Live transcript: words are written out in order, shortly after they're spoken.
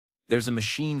There's a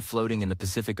machine floating in the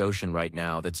Pacific Ocean right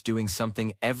now that's doing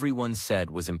something everyone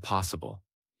said was impossible.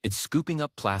 It's scooping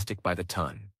up plastic by the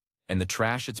ton, and the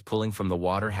trash it's pulling from the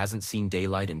water hasn't seen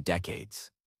daylight in decades.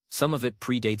 Some of it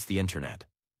predates the internet.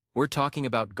 We're talking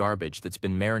about garbage that's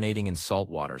been marinating in salt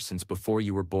water since before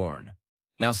you were born.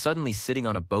 Now suddenly sitting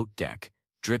on a boat deck,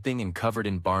 dripping and covered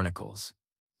in barnacles.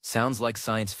 Sounds like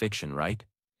science fiction, right?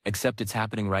 Except it's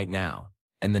happening right now,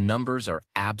 and the numbers are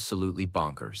absolutely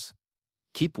bonkers.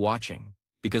 Keep watching,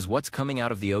 because what's coming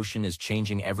out of the ocean is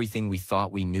changing everything we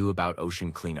thought we knew about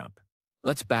ocean cleanup.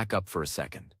 Let's back up for a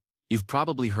second. You've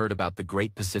probably heard about the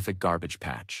Great Pacific Garbage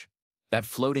Patch. That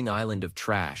floating island of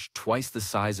trash twice the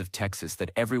size of Texas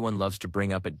that everyone loves to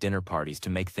bring up at dinner parties to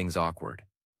make things awkward.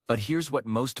 But here's what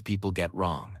most people get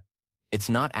wrong. It's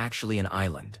not actually an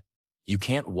island. You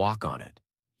can't walk on it.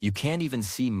 You can't even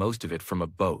see most of it from a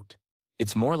boat.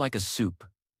 It's more like a soup.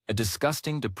 A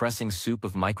disgusting, depressing soup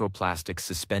of microplastics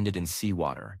suspended in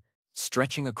seawater,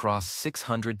 stretching across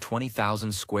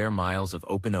 620,000 square miles of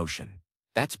open ocean.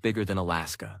 That's bigger than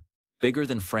Alaska. Bigger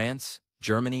than France,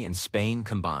 Germany, and Spain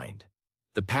combined.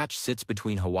 The patch sits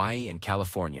between Hawaii and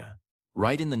California,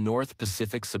 right in the North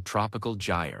Pacific subtropical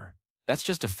gyre. That's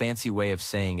just a fancy way of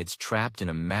saying it's trapped in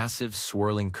a massive,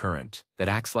 swirling current that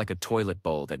acts like a toilet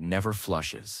bowl that never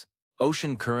flushes.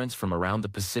 Ocean currents from around the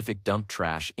Pacific dump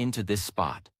trash into this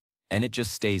spot, and it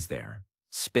just stays there,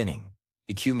 spinning,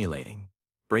 accumulating,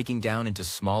 breaking down into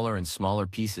smaller and smaller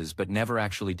pieces but never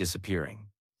actually disappearing.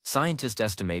 Scientists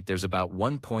estimate there's about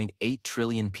 1.8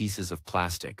 trillion pieces of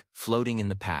plastic floating in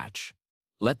the patch.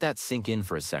 Let that sink in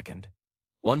for a second.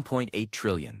 1.8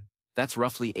 trillion. That's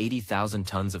roughly 80,000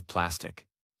 tons of plastic.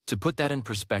 To put that in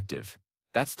perspective,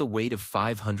 that's the weight of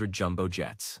 500 jumbo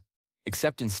jets.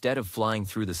 Except instead of flying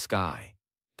through the sky,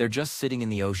 they're just sitting in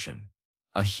the ocean.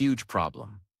 A huge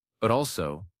problem. But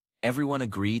also, everyone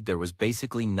agreed there was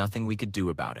basically nothing we could do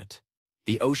about it.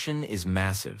 The ocean is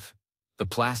massive. The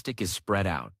plastic is spread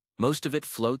out. Most of it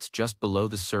floats just below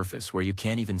the surface where you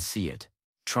can't even see it.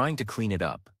 Trying to clean it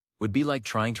up would be like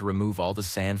trying to remove all the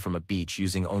sand from a beach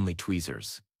using only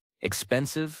tweezers.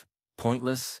 Expensive,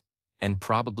 pointless, and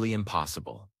probably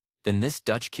impossible. Then this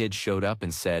Dutch kid showed up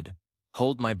and said,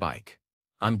 "Hold my bike.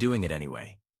 I'm doing it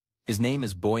anyway." His name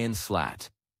is Boyan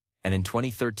Slat, and in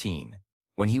 2013,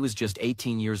 when he was just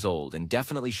 18 years old and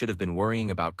definitely should have been worrying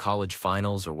about college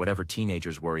finals or whatever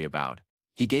teenagers worry about,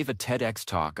 he gave a TEDx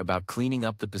talk about cleaning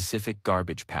up the Pacific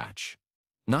Garbage Patch.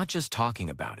 Not just talking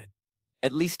about it,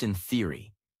 at least in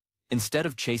theory. Instead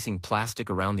of chasing plastic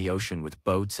around the ocean with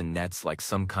boats and nets like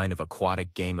some kind of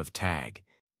aquatic game of tag,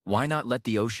 why not let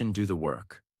the ocean do the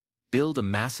work? Build a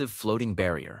massive floating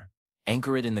barrier,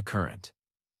 anchor it in the current,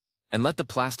 and let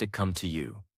the plastic come to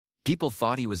you. People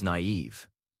thought he was naive,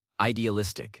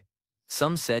 idealistic.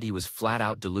 Some said he was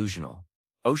flat-out delusional.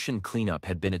 Ocean cleanup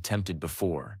had been attempted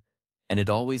before, and it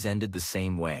always ended the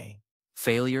same way.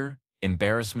 Failure,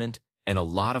 embarrassment, and a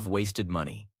lot of wasted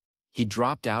money. He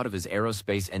dropped out of his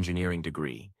aerospace engineering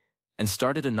degree and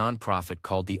started a nonprofit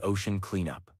called the Ocean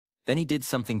Cleanup. Then he did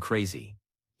something crazy.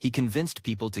 He convinced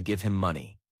people to give him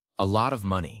money. A lot of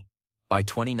money. By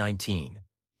 2019,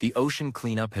 the Ocean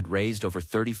Cleanup had raised over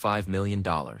 $35 million.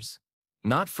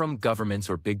 Not from governments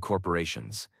or big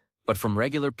corporations, but from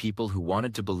regular people who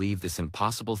wanted to believe this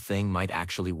impossible thing might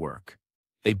actually work.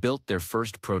 They built their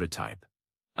first prototype,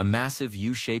 a massive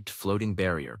U-shaped floating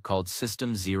barrier called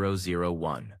System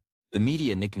 001. The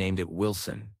media nicknamed it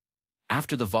Wilson,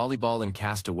 after the volleyball in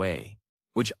Castaway,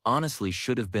 which honestly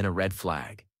should have been a red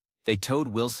flag. They towed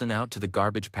Wilson out to the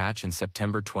garbage patch in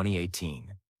September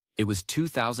 2018. It was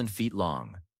 2,000 feet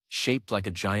long, shaped like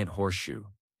a giant horseshoe,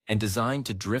 and designed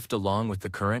to drift along with the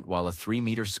current while a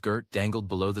 3-meter skirt dangled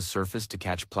below the surface to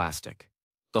catch plastic.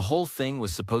 The whole thing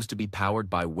was supposed to be powered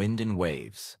by wind and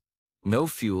waves. No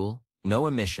fuel, no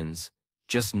emissions,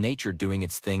 just nature doing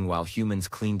its thing while humans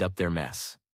cleaned up their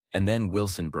mess. And then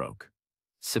Wilson broke.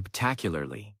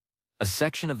 Spectacularly. A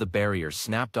section of the barrier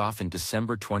snapped off in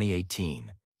December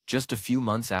 2018, just a few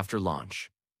months after launch.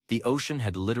 The ocean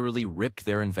had literally ripped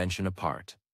their invention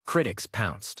apart. Critics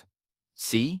pounced.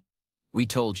 "See? We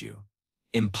told you.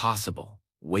 Impossible.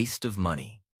 Waste of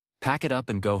money. Pack it up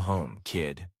and go home,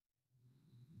 kid."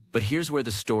 But here's where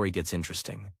the story gets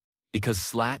interesting. Because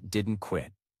Slat didn't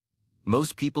quit.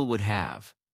 Most people would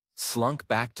have slunk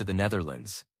back to the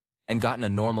Netherlands and gotten a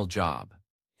normal job.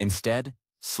 Instead,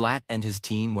 Slat and his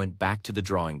team went back to the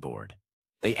drawing board.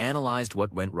 They analyzed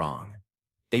what went wrong.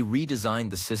 They redesigned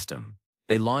the system.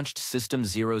 They launched System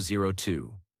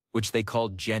 002, which they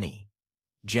called Jenny.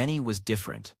 Jenny was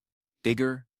different.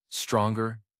 Bigger,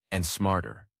 stronger, and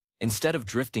smarter. Instead of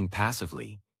drifting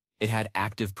passively, it had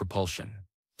active propulsion.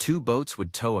 Two boats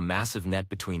would tow a massive net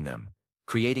between them,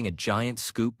 creating a giant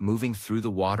scoop moving through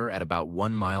the water at about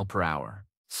 1 mile per hour.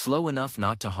 Slow enough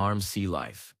not to harm sea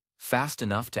life, fast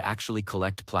enough to actually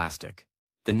collect plastic.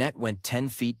 The net went 10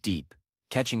 feet deep,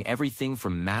 catching everything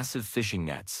from massive fishing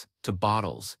nets, to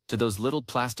bottles, to those little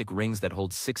plastic rings that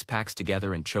hold six-packs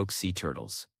together and choke sea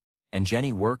turtles. And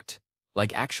Jenny worked,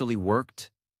 like actually worked.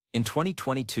 In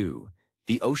 2022,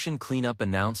 the Ocean Cleanup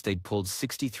announced they'd pulled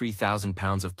 63,000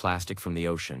 pounds of plastic from the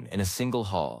ocean in a single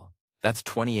haul. That's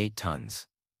 28 tons.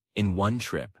 In one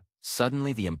trip.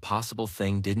 Suddenly the impossible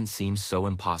thing didn't seem so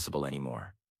impossible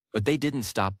anymore. But they didn't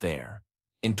stop there.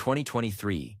 In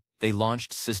 2023, they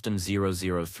launched System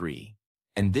 003.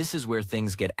 And this is where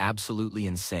things get absolutely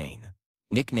insane.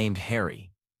 Nicknamed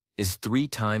Harry, is 3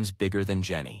 times bigger than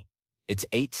Jenny. It's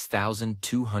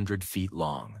 8,200 feet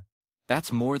long.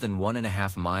 That's more than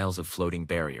 1.5 miles of floating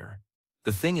barrier.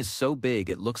 The thing is so big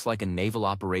it looks like a naval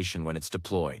operation when it's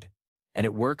deployed. And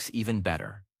it works even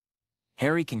better.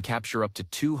 Harry can capture up to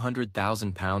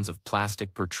 200,000 pounds of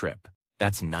plastic per trip.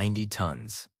 That's 90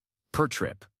 tons. Per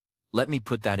trip. Let me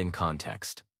put that in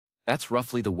context. That's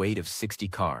roughly the weight of 60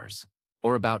 cars.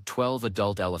 Or about 12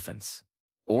 adult elephants.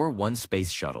 Or 1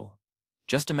 space shuttle.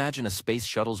 Just imagine a space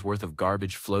shuttle's worth of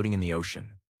garbage floating in the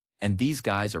ocean. And these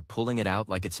guys are pulling it out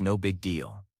like it's no big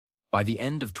deal. By the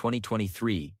end of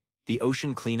 2023, the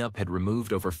Ocean Cleanup had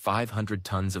removed over 500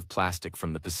 tons of plastic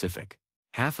from the Pacific.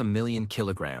 500,000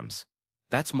 kilograms.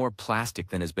 That's more plastic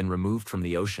than has been removed from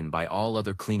the ocean by all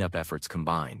other cleanup efforts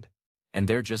combined. And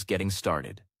they're just getting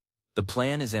started. The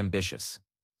plan is ambitious.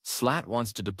 SLAT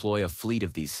wants to deploy a fleet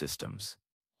of these systems,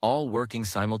 all working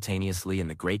simultaneously in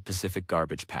the Great Pacific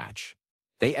Garbage Patch.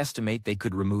 They estimate they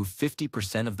could remove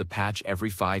 50% of the patch every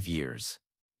 5 years.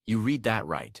 You read that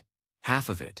right. Half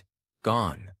of it.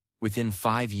 Gone. Within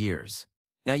 5 years.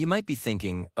 Now you might be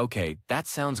thinking, okay, that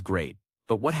sounds great,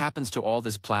 but what happens to all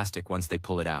this plastic once they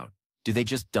pull it out? Do they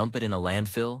just dump it in a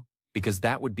landfill? Because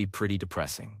that would be pretty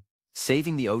depressing.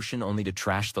 Saving the ocean only to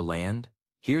trash the land?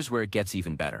 Here's where it gets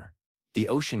even better. The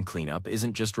Ocean Cleanup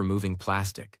isn't just removing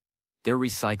plastic. They're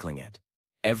recycling it.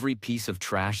 Every piece of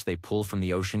trash they pull from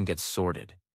the ocean gets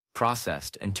sorted,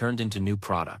 processed, and turned into new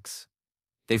products.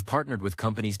 They've partnered with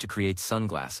companies to create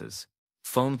sunglasses,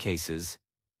 phone cases,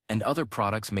 and other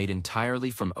products made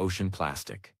entirely from ocean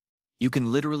plastic. You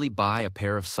can literally buy a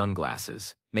pair of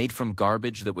sunglasses made from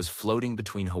garbage that was floating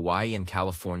between Hawaii and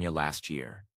California last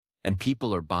year. And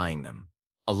people are buying them.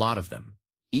 A lot of them.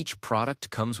 Each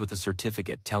product comes with a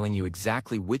certificate telling you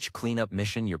exactly which cleanup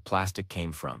mission your plastic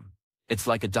came from. It's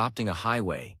like adopting a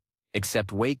highway,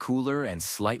 except way cooler and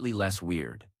slightly less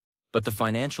weird. But the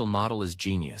financial model is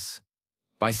genius.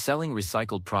 By selling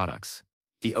recycled products,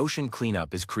 the Ocean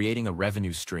Cleanup is creating a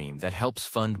revenue stream that helps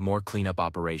fund more cleanup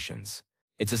operations.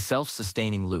 It's a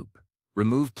self-sustaining loop.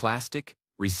 Remove plastic,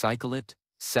 recycle it,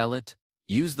 sell it,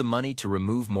 use the money to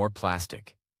remove more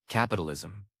plastic.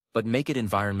 Capitalism. But make it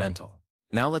environmental.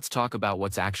 Now let's talk about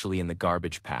what's actually in the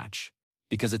garbage patch,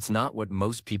 because it's not what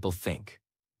most people think.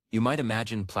 You might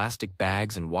imagine plastic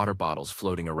bags and water bottles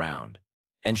floating around.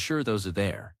 And sure, those are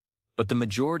there. But the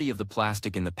majority of the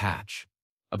plastic in the patch,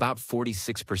 about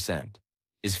 46%,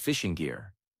 is fishing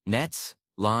gear, nets,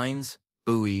 lines,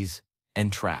 buoys,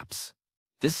 and traps.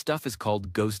 This stuff is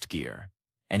called ghost gear,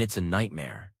 and it's a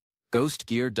nightmare. Ghost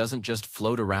gear doesn't just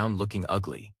float around looking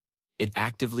ugly. It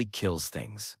actively kills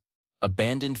things.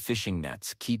 Abandoned fishing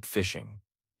nets keep fishing.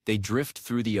 They drift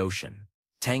through the ocean,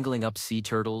 tangling up sea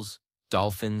turtles,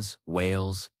 dolphins,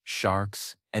 whales,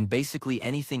 sharks, and basically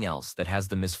anything else that has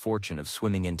the misfortune of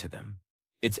swimming into them.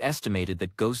 It's estimated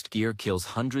that ghost gear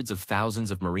kills hundreds of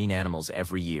thousands of marine animals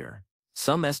every year.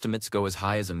 Some estimates go as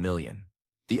high as 1 million.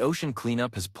 The Ocean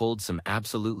Cleanup has pulled some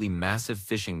absolutely massive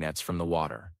fishing nets from the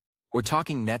water. We're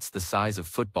talking nets the size of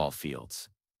football fields.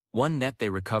 One net they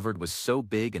recovered was so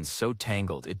big and so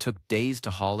tangled it took days to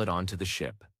haul it onto the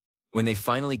ship. When they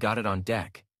finally got it on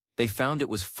deck, they found it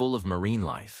was full of marine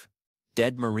life.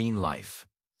 Dead marine life.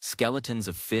 Skeletons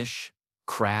of fish,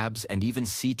 crabs, and even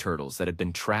sea turtles that had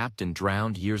been trapped and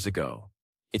drowned years ago.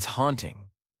 It's haunting.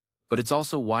 But it's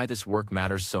also why this work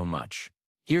matters so much.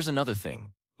 Here's another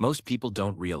thing most people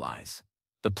don't realize.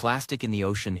 The plastic in the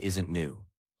ocean isn't new.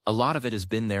 A lot of it has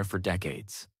been there for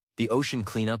decades. The Ocean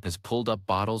Cleanup has pulled up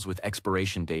bottles with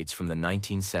expiration dates from the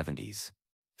 1970s.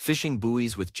 Fishing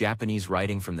buoys with Japanese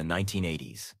writing from the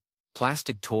 1980s.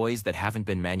 Plastic toys that haven't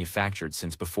been manufactured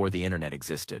since before the internet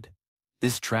existed.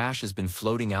 This trash has been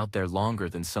floating out there longer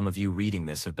than some of you reading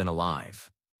this have been alive.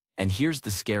 And here's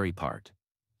the scary part.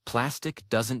 Plastic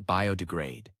doesn't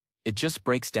biodegrade. It just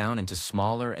breaks down into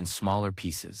smaller and smaller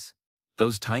pieces.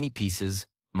 Those tiny pieces,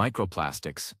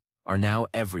 microplastics, are now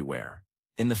everywhere.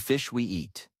 in the fish we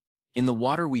eat, in the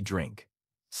water we drink.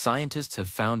 Scientists have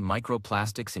found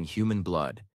microplastics in human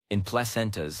blood, in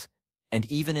placentas, and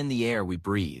even in the air we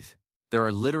breathe. There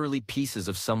are literally pieces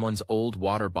of someone's old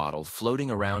water bottle floating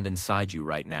around inside you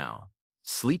right now.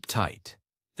 Sleep tight.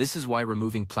 This is why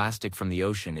removing plastic from the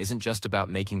ocean isn't just about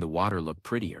making the water look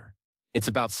prettier. It's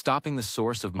about stopping the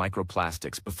source of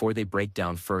microplastics before they break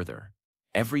down further.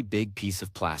 Every big piece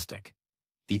of plastic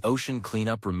the ocean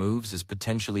cleanup removes is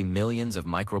potentially millions of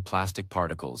microplastic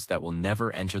particles that will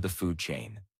never enter the food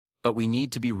chain. But we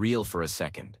need to be real for a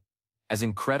second. As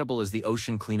incredible as the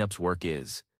ocean cleanup's work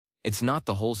is, it's not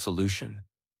the whole solution.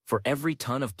 For every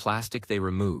ton of plastic they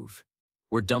remove,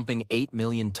 we're dumping 8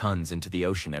 million tons into the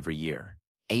ocean every year.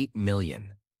 8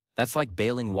 million. That's like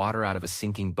bailing water out of a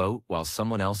sinking boat while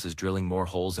someone else is drilling more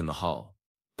holes in the hull.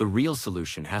 The real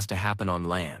solution has to happen on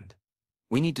land.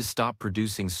 We need to stop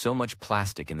producing so much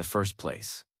plastic in the first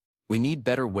place. We need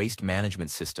better waste management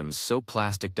systems so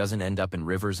plastic doesn't end up in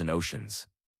rivers and oceans.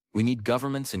 We need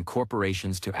governments and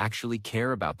corporations to actually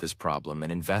care about this problem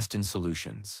and invest in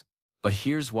solutions. But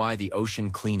here's why the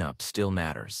ocean cleanup still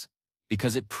matters.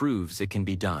 Because it proves it can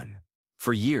be done.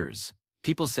 For years,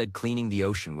 people said cleaning the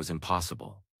ocean was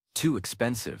impossible. Too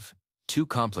expensive. Too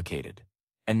complicated.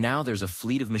 And now there's a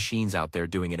fleet of machines out there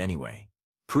doing it anyway.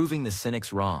 Proving the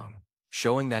cynics wrong.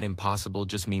 Showing that impossible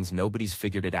just means nobody's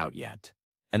figured it out yet.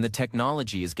 And the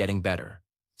technology is getting better.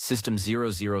 System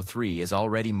 003 is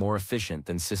already more efficient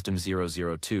than System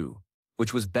 002,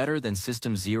 which was better than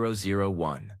System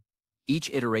 001. Each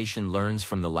iteration learns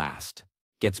from the last,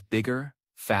 gets bigger,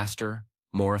 faster,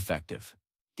 more effective.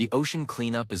 The ocean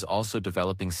cleanup is also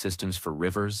developing systems for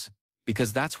rivers,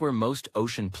 because that's where most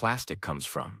ocean plastic comes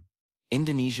from.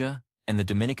 Indonesia and the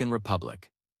Dominican Republic.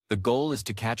 The goal is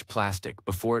to catch plastic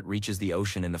before it reaches the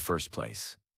ocean in the first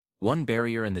place. One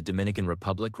barrier in the Dominican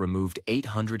Republic removed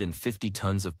 850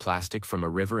 tons of plastic from a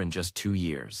river in just 2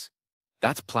 years.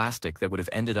 That's plastic that would have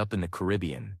ended up in the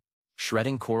Caribbean,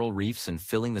 shredding coral reefs and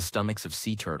filling the stomachs of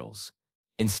sea turtles.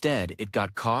 Instead, it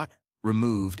got caught,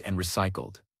 removed, and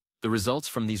recycled. The results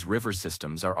from these river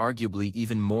systems are arguably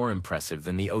even more impressive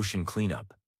than the ocean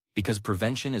cleanup, because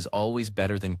prevention is always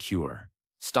better than cure.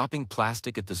 Stopping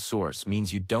plastic at the source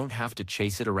means you don't have to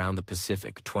chase it around the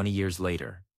Pacific 20 years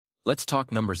later. Let's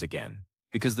talk numbers again,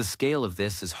 because the scale of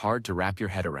this is hard to wrap your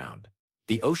head around.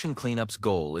 The ocean cleanup's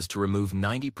goal is to remove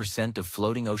 90% of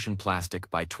floating ocean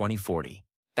plastic by 2040.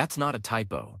 That's not a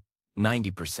typo.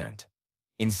 90%.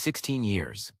 In 16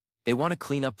 years, they want to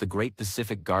clean up the Great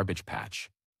Pacific Garbage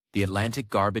Patch, the Atlantic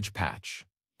Garbage Patch,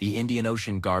 the Indian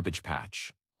Ocean Garbage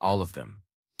Patch, all of them.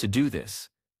 To do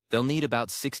this, they'll need about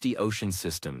 60 ocean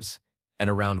systems and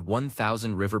around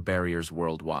 1,000 river barriers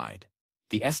worldwide.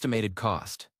 The estimated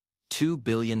cost, $2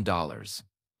 billion,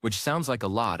 which sounds like a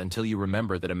lot until you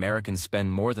remember that Americans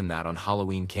spend more than that on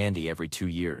Halloween candy every 2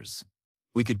 years.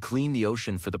 We could clean the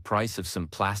ocean for the price of some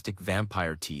plastic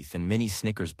vampire teeth and mini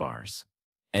Snickers bars.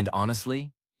 And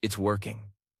honestly, it's working.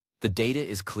 The data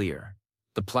is clear.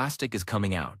 The plastic is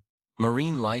coming out.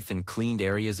 Marine life in cleaned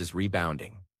areas is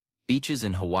rebounding. Beaches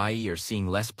in Hawaii are seeing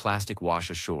less plastic wash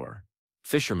ashore.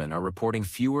 Fishermen are reporting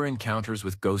fewer encounters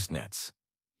with ghost nets.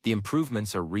 The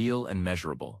improvements are real and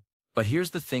measurable. But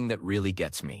here's the thing that really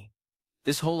gets me.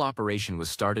 This whole operation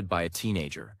was started by a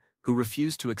teenager who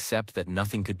refused to accept that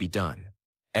nothing could be done.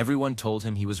 Everyone told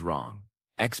him he was wrong.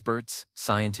 Experts,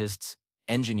 scientists,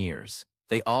 engineers,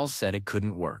 they all said it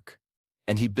couldn't work.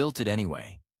 And he built it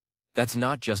anyway. That's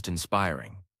not just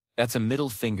inspiring. That's a middle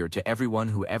finger to everyone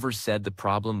who ever said the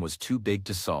problem was too big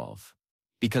to solve.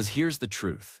 Because here's the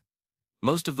truth.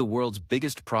 Most of the world's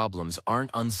biggest problems aren't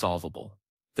unsolvable.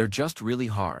 They're just really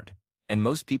hard. And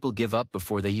most people give up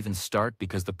before they even start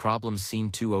because the problems seem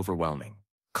too overwhelming.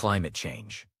 Climate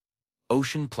change.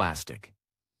 Ocean plastic.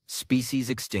 Species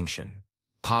extinction.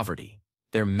 Poverty.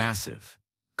 They're massive,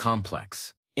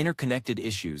 complex, interconnected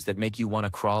issues that make you want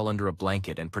to crawl under a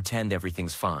blanket and pretend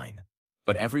everything's fine.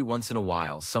 But every once in a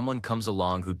while, someone comes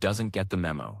along who doesn't get the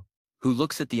memo, who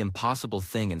looks at the impossible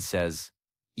thing and says,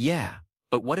 yeah,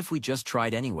 but what if we just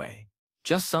tried anyway?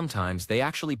 Just sometimes they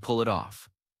actually pull it off.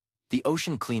 The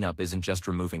ocean cleanup isn't just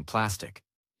removing plastic.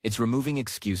 It's removing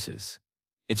excuses.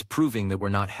 It's proving that we're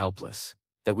not helpless,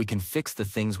 that we can fix the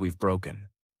things we've broken,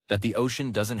 that the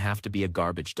ocean doesn't have to be a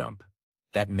garbage dump,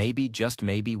 that maybe, just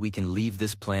maybe, we can leave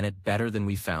this planet better than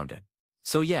we found it.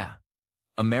 So yeah,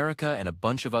 America and a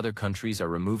bunch of other countries are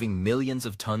removing millions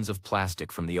of tons of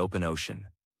plastic from the open ocean.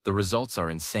 The results are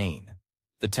insane.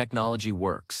 The technology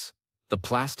works. The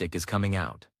plastic is coming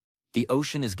out. The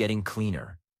ocean is getting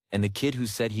cleaner, and the kid who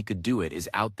said he could do it is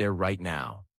out there right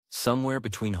now, somewhere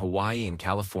between Hawaii and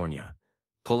California,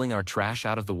 pulling our trash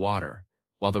out of the water,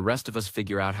 while the rest of us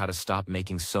figure out how to stop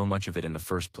making so much of it in the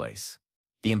first place.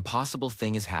 The impossible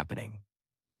thing is happening.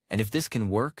 And if this can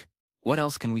work, what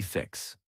else can we fix?